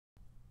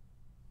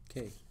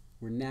Okay,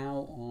 we're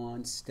now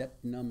on step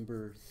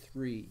number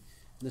 3.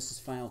 This is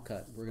Final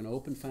Cut. We're going to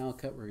open Final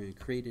Cut. We're going to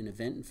create an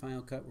event in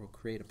Final Cut. We'll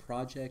create a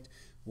project.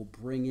 We'll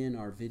bring in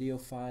our video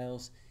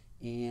files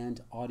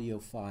and audio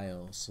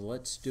files. So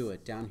let's do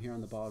it. Down here on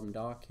the bottom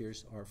dock,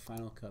 here's our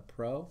Final Cut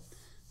Pro.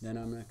 Then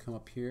I'm going to come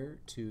up here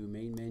to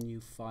main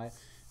menu, file.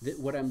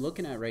 What I'm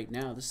looking at right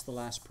now, this is the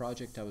last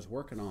project I was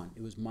working on.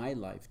 It was my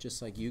life,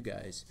 just like you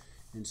guys.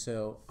 And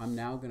so I'm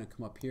now going to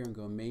come up here and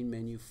go main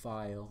menu,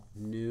 file,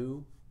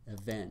 new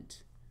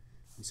event.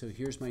 And so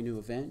here's my new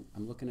event.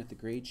 I'm looking at the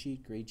grade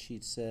sheet. Grade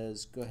sheet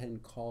says go ahead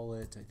and call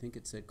it, I think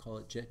it said call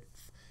it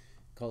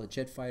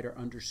Jetfighter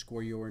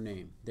underscore your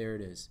name. There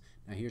it is.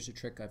 Now here's a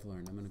trick I've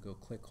learned. I'm going to go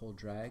click, hold,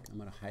 drag. I'm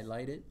going to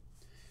highlight it.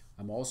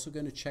 I'm also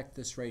going to check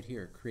this right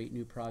here, create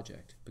new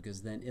project,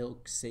 because then it'll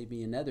save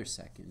me another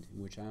second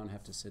in which I don't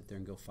have to sit there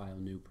and go file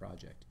new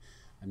project.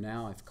 And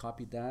now I've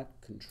copied that,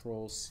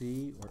 Control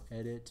C or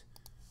edit,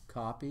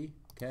 copy,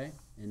 okay?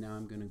 And now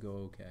I'm going to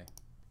go okay.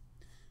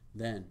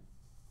 Then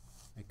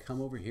I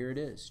come over here, it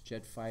is,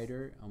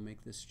 Jetfighter. I'll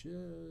make this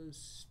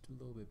just a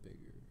little bit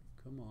bigger.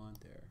 Come on,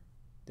 there.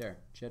 There,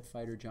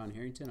 Jetfighter John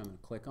Harrington. I'm going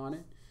to click on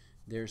it.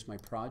 There's my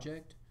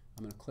project.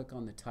 I'm going to click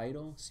on the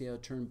title. See how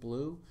it turned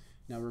blue?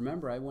 Now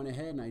remember, I went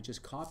ahead and I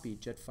just copied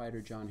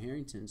Jetfighter John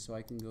Harrington, so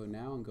I can go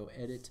now and go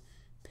edit,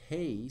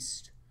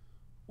 paste,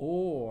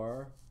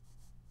 or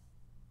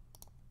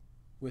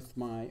with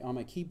my on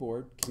my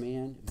keyboard,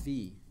 Command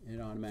V, and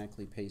it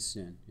automatically pastes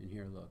in. And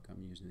here, look,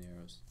 I'm using the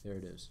arrows. There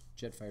it is,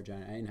 Jetfighter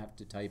John. I didn't have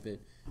to type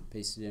it,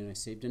 paste it in. I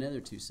saved another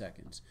 2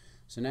 seconds.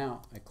 So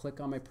now I click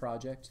on my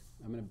project.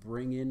 I'm going to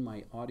bring in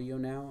my audio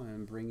now, and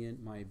I'm bring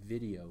in my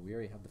video. We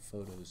already have the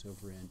photos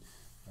over in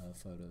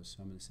Photos,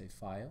 so I'm going to say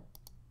File,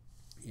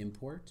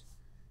 Import,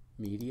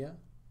 Media,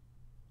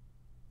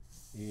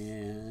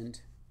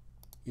 and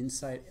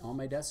inside on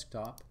my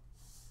desktop,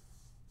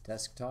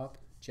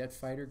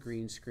 Jetfighter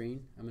green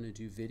screen. I'm going to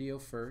do video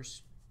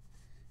first.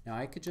 Now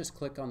I could just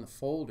click on the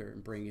folder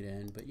and bring it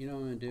in, but you know what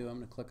I'm going to do? I'm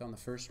going to click on the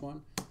first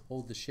one,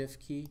 hold the shift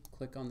key,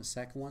 click on the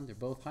second one. They're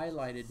both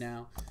highlighted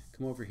now.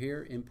 Come over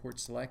here, import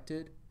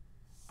selected.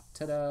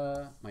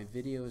 Ta-da! My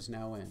video is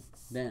now in.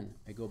 Then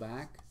I go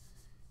back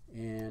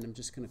and I'm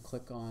just going to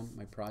click on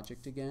my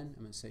project again.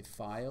 I'm going to say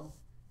File,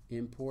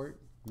 Import,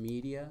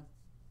 Media,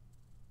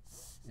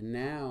 and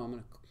now I'm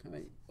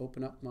going to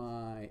open up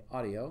my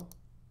audio.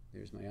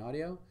 There's my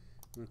audio.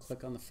 I'm going to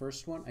click on the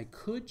first one. I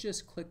could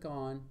just click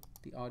on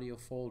the audio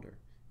folder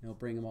and it'll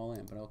bring them all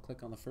in, but I'll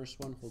click on the first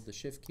one, hold the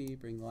shift key,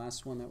 bring the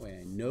last one. That way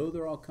I know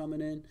they're all coming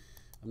in.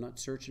 I'm not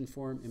searching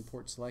for them.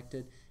 Import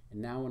selected,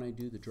 and now when I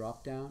do the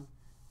drop down,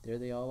 there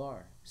they all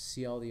are.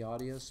 See all the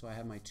audio? So I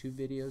have my 2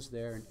 videos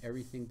there and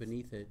everything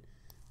beneath it.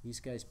 These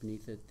guys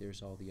beneath it,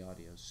 there's all the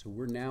audios. So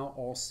we're now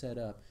all set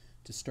up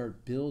to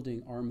start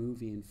building our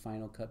movie in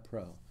Final Cut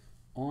Pro.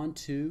 On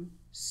to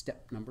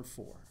step number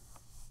 4.